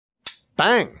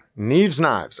Bang! Neeves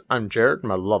Knives. I'm Jared.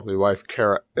 My lovely wife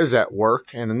Kara is at work,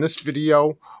 and in this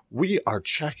video we are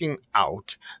checking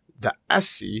out the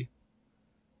Essee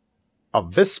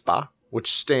Avispa,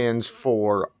 which stands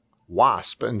for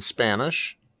wasp in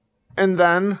Spanish, and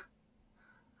then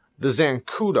the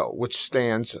Zancudo, which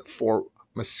stands for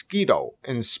mosquito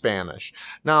in Spanish.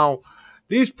 Now,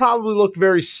 these probably look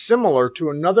very similar to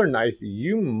another knife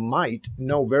you might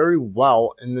know very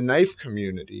well in the knife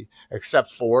community,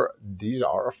 except for these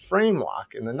are a frame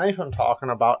lock. And the knife I'm talking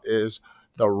about is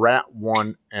the Rat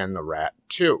 1 and the Rat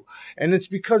 2. And it's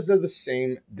because they're the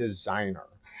same designer.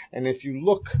 And if you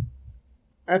look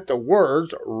at the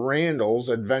words Randall's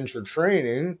Adventure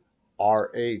Training,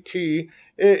 R-A-T,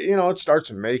 it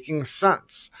starts making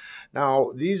sense.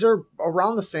 Now, these are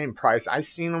around the same price. I've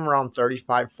seen them around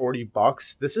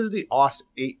 $35-40. This is the OS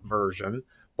 8 version,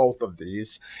 both of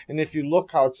these. And if you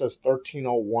look how it says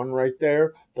 1301 right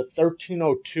there, the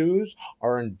 1302s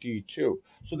are in D2.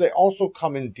 So they also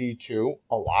come in D2,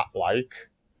 a lot like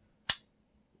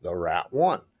the Rat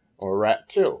 1 or Rat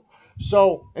 2.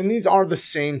 So, and these are the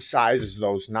same size as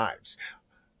those knives.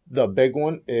 The big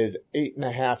one is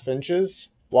 8.5 inches,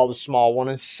 while the small one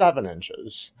is 7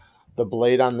 inches. The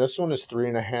blade on this one is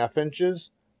 3.5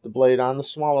 inches. The blade on the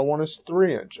smaller one is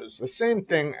 3 inches. The same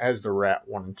thing as the Rat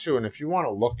 1 and 2. And if you want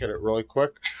to look at it really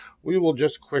quick, we will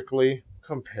just quickly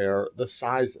compare the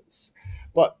sizes.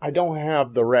 But I don't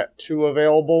have the Rat 2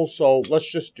 available, so let's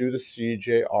just do the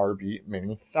CJRB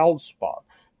Mini Feldspar.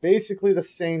 Basically the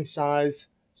same size,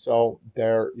 so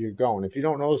there you go. And if you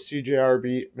don't know the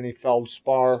CJRB Mini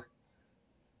Feldspar,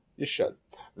 you should.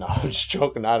 No, I'm just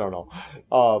joking. I don't know.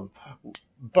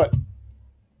 But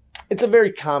it's a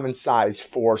very common size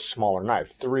for smaller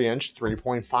knife. 3-inch,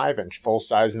 3.5-inch,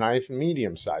 full-size knife,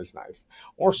 medium-size knife,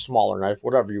 or smaller knife,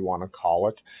 whatever you want to call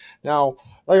it. Now,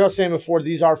 like I was saying before,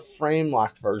 these are frame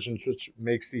lock versions, which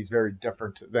makes these very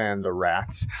different than the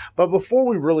Rats. But before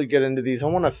we really get into these, I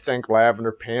want to thank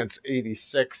Lavender Pants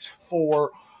 86 for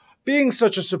being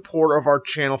such a supporter of our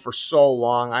channel for so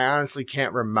long. I honestly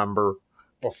can't remember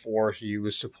before he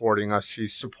was supporting us.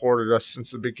 He's supported us since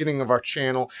the beginning of our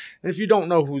channel. And if you don't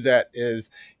know who that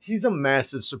is, he's a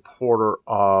massive supporter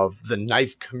of the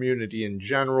knife community in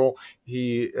general.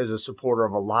 He is a supporter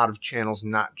of a lot of channels,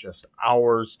 not just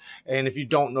ours. And if you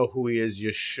don't know who he is,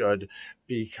 you should,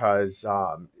 because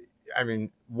I mean,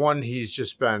 one, he's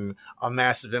just been a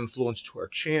massive influence to our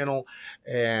channel,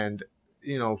 and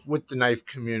with the knife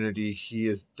community, he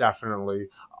is definitely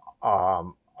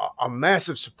a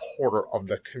massive supporter of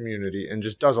the community and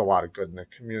just does a lot of good in the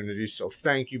community. So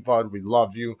thank you, bud. We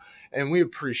love you, and we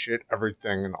appreciate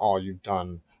everything and all you've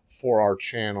done for our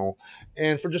channel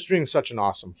and for just being such an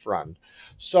awesome friend.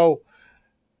 So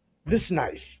this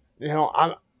knife,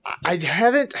 I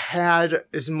haven't had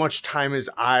as much time as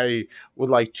I would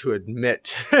like to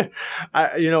admit.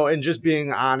 And just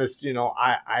being honest,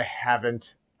 I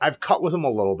haven't. I've cut with them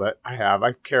a little bit.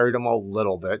 I've carried them a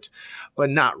little bit, but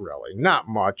not really, not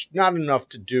much, not enough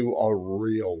to do a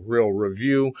real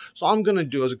review. So I'm going to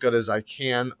do as good as I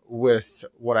can with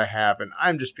what I have. And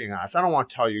I'm just being honest. I don't want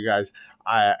to tell you guys,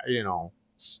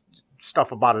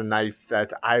 stuff about a knife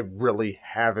that I really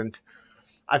haven't.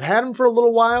 I've had them for a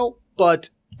little while,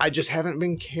 but I just haven't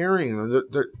been carrying them.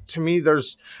 To me,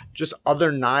 there's just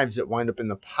other knives that wind up in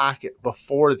the pocket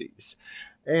before these.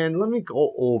 And let me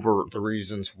go over the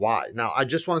reasons why. Now, I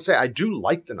just want to say I do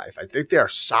like the knife. I think they are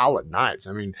solid knives.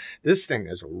 I mean, this thing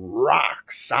is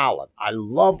rock solid. I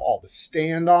love all the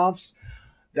standoffs.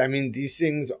 I mean, these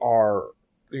things are,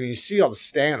 you see all the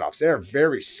standoffs. They're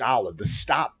very solid. The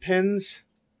stop pins,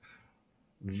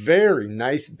 very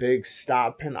nice big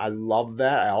stop pin. I love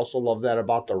that. I also love that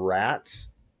about the Rats.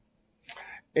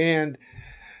 And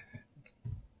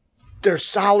they're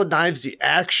solid knives. The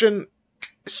action,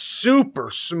 super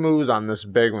smooth on this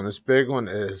big one. This big one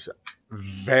is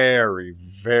very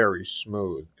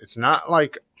smooth. It's not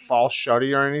like false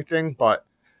shutty or anything, but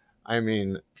I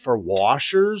mean, for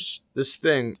washers, this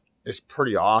thing is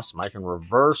pretty awesome. I can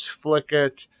reverse flick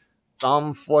it,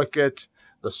 thumb flick it.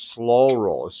 The slow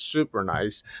roll is super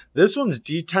nice. This one's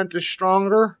detent is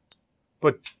stronger,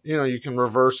 but you can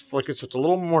reverse flick it, so it's a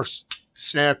little more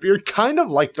snappier, kind of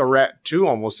like the Rat 2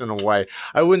 almost in a way.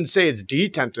 I wouldn't say its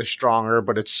detent is stronger,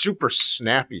 but it's super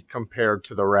snappy compared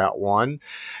to the Rat 1.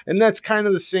 And that's kind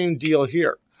of the same deal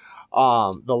here.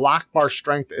 The lock bar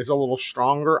strength is a little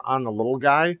stronger on the little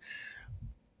guy.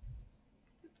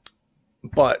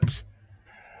 But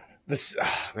this,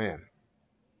 man.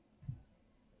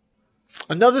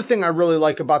 Another thing I really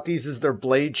like about these is their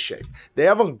blade shape. They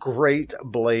have a great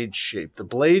blade shape. The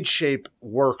blade shape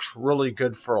works really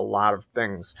good for a lot of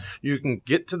things. You can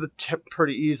get to the tip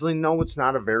pretty easily. No, it's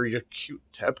not a very acute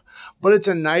tip, but it's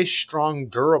a nice, strong,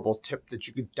 durable tip that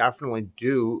you could definitely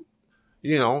do,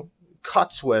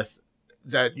 cuts with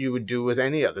that you would do with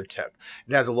any other tip.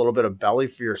 It has a little bit of belly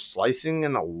for your slicing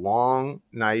and a long,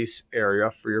 nice area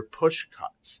for your push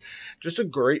cuts. Just a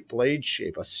great blade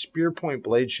shape. A spear point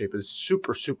blade shape is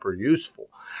super, super useful.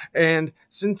 And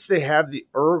since they have the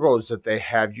ergos that they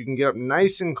have, you can get up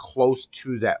nice and close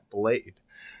to that blade.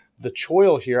 The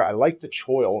choil here, I like the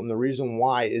choil, and the reason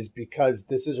why is because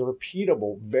this is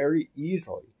repeatable very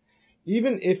easily.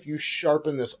 Even if you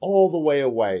sharpen this all the way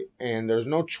away and there's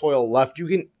no choil left, you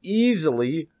can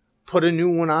easily put a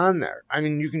new one on there. I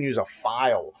mean, you can use a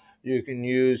file, you can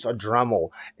use a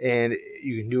Dremel, and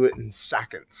you can do it in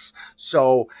seconds.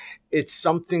 So it's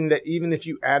something that even if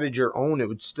you added your own, it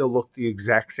would still look the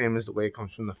exact same as the way it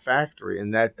comes from the factory.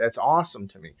 And that's awesome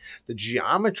to me. The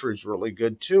geometry is really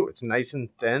good too. It's nice and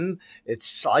thin. Its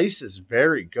slice is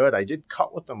very good. I did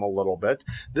cut with them a little bit.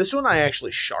 This one I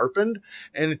actually sharpened,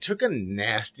 and it took a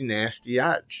nasty, nasty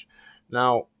edge.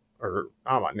 Now, or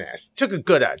I'm not nasty. Took a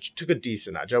good edge. Took a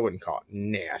decent edge. I wouldn't call it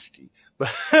nasty.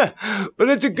 But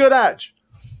it's a good edge.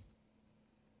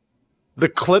 The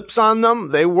clips on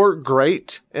them, they work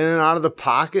great in and out of the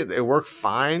pocket. They work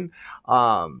fine.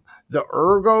 The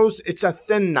ergos, it's a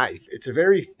thin knife. It's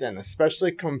very thin,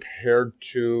 especially compared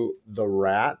to the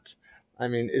rat. I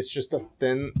mean, it's just a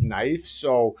thin knife,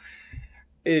 so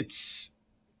it's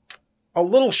a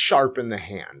little sharp in the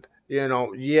hand.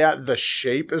 Yeah, the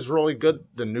shape is really good,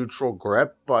 the neutral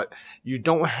grip, but you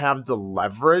don't have the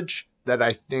leverage that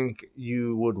I think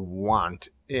you would want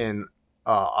in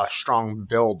a strong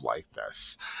build like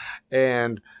this.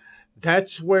 And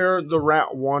that's where the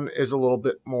Rat 1 is a little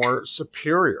bit more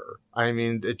superior. I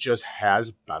mean, it just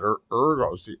has better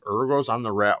ergos. The ergos on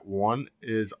the Rat 1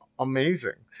 is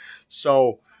amazing.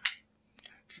 So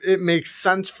it makes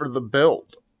sense for the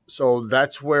build. So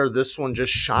that's where this one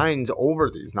just shines over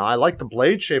these. Now, I like the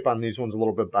blade shape on these ones a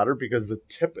little bit better because the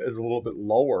tip is a little bit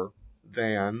lower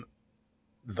than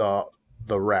the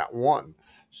Rat 1.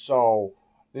 So,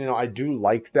 I do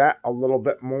like that a little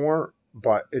bit more,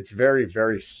 but it's very,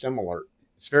 very similar.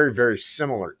 It's very, very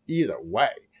similar either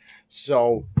way.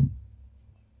 So,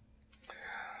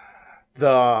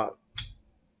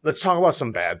 let's talk about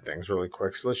some bad things really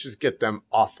quick. So let's just get them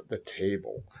off the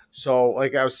table. So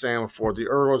like I was saying before, the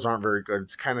ergos aren't very good.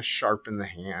 It's kind of sharp in the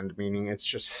hand, meaning it's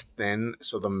just thin.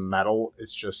 So the metal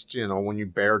is just, when you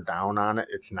bear down on it,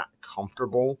 it's not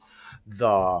comfortable.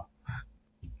 The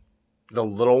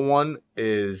little one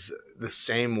is the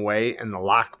same way, and the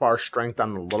lock bar strength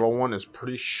on the little one is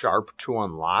pretty sharp to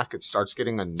unlock. It starts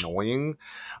getting annoying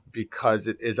because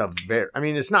it is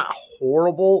it's not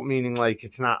horrible, meaning like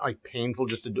it's not like painful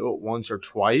just to do it once or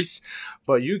twice,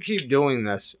 but you keep doing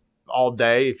this all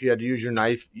day. If you had to use your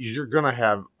knife, you're going to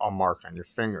have a mark on your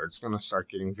finger. It's going to start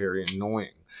getting very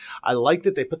annoying. I like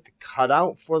that they put the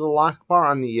cutout for the lock bar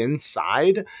on the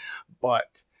inside,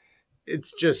 but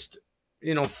it's just,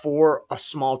 for a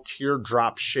small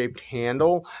teardrop shaped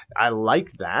handle, I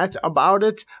like that about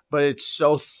it, but it's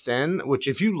so thin, which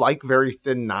if you like very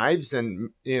thin knives,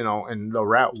 then, and the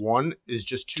Rat 1 is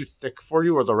just too thick for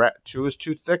you, or the Rat 2 is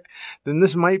too thick, then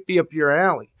this might be up your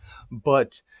alley.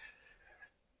 But,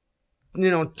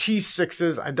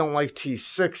 T6s, I don't like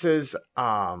T6s.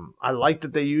 I like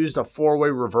that they used a 4-way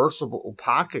reversible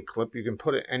pocket clip. You can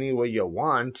put it any way you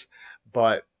want,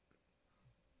 but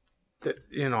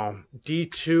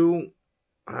D2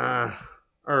 or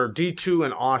D2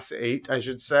 and Aus 8, I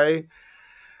should say.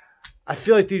 I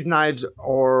feel like these knives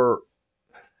are,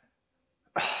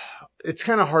 it's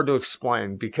kind of hard to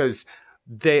explain because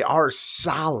they are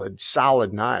solid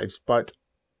knives, but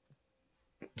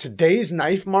today's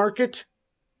knife market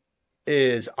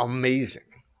is amazing.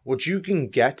 What you can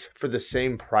get for the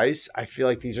same price, I feel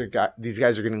like these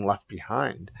guys are getting left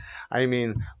behind. I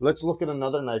mean, let's look at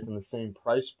another knife in the same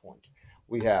price point.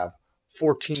 We have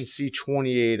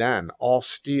 14C28N, all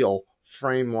steel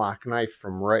frame lock knife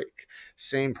from Rake.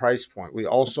 Same price point. We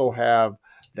also have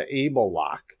the Able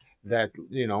lock that,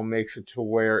 makes it to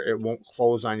where it won't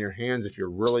close on your hands if you're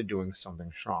really doing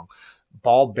something strong.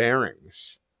 Ball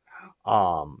bearings,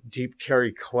 deep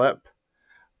carry clip,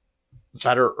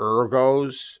 better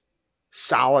ergos,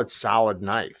 solid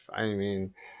knife. I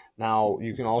mean, now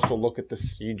you can also look at the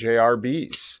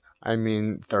CJRBs. I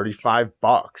mean,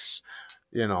 $35.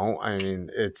 You know, I mean,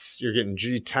 you're getting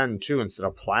G10 too instead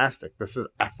of plastic. This is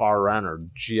FRN or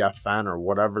GFN or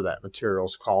whatever that material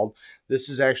is called. This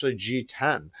is actually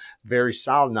G10. Very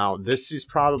solid. Now, this is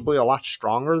probably a lot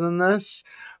stronger than this,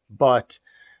 but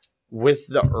with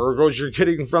the ergos you're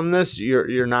getting from this,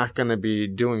 you're not going to be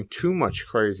doing too much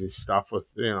crazy stuff with,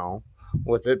 you know,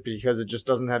 with it, because it just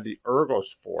doesn't have the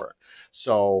ergos for it.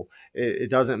 So it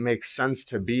doesn't make sense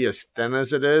to be as thin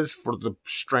as it is for the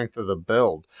strength of the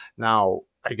build. Now,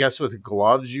 I guess with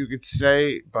gloves you could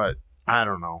say, but I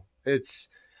don't know.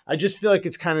 I just feel like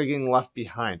it's kind of getting left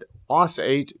behind.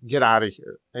 OS8, get out of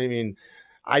here. I mean,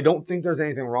 I don't think there's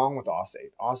anything wrong with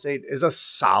OS8. OS8 is a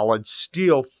solid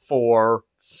steel for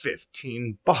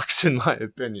 $15 in my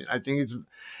opinion. I think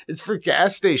it's for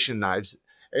gas station knives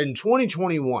in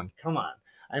 2021. Come on.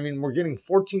 I mean, we're getting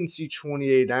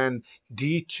 14C28N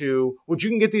D2, which you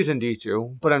can get these in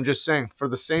D2, but I'm just saying for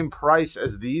the same price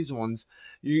as these ones,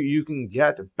 you can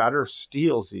get better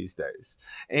steels these days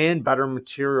and better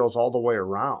materials all the way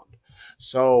around.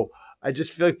 So I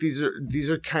just feel like these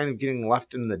are kind of getting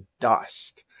left in the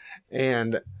dust.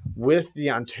 And with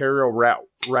the Ontario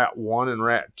Rat 1 and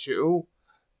Rat 2,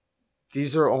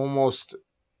 these are almost,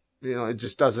 you know, it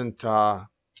just doesn't,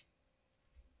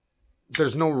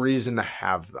 there's no reason to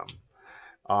have them.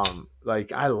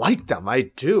 Like, I like them. I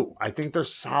do. I think they're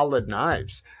solid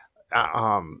knives.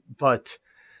 But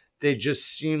they just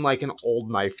seem like an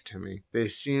old knife to me. They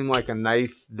seem like a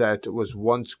knife that was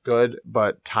once good,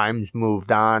 but times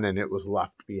moved on and it was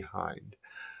left behind.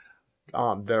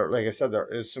 Like I said,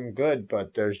 there is some good,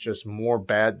 but there's just more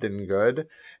bad than good.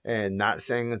 And not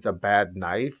saying it's a bad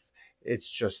knife.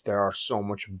 It's just there are so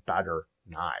much better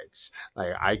knives.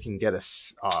 Like, I can get a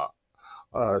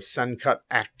Sencut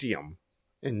Actium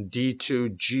in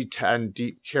D2 G10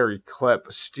 deep carry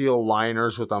clip, steel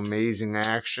liners with amazing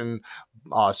action,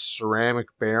 ceramic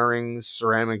bearings,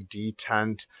 ceramic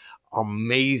detent,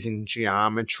 amazing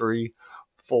geometry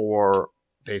for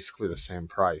basically the same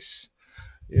price.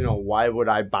 You know, why would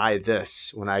I buy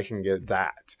this when I can get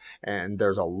that? And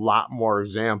there's a lot more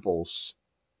examples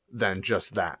than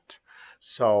just that.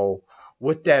 So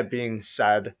with that being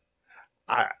said,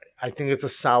 I think it's a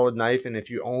solid knife, and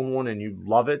if you own one and you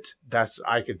love it,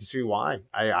 I can see why.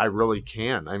 I really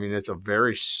can. I mean, it's a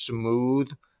very smooth,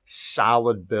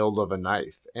 solid build of a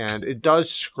knife, and it does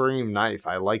scream knife.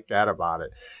 I like that about it.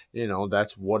 You know,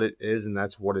 that's what it is, and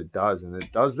that's what it does, and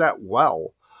it does that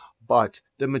well, but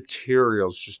the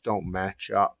materials just don't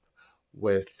match up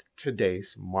with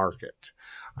today's market.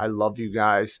 I love you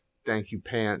guys. Thank you,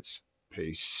 Pants.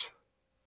 Peace.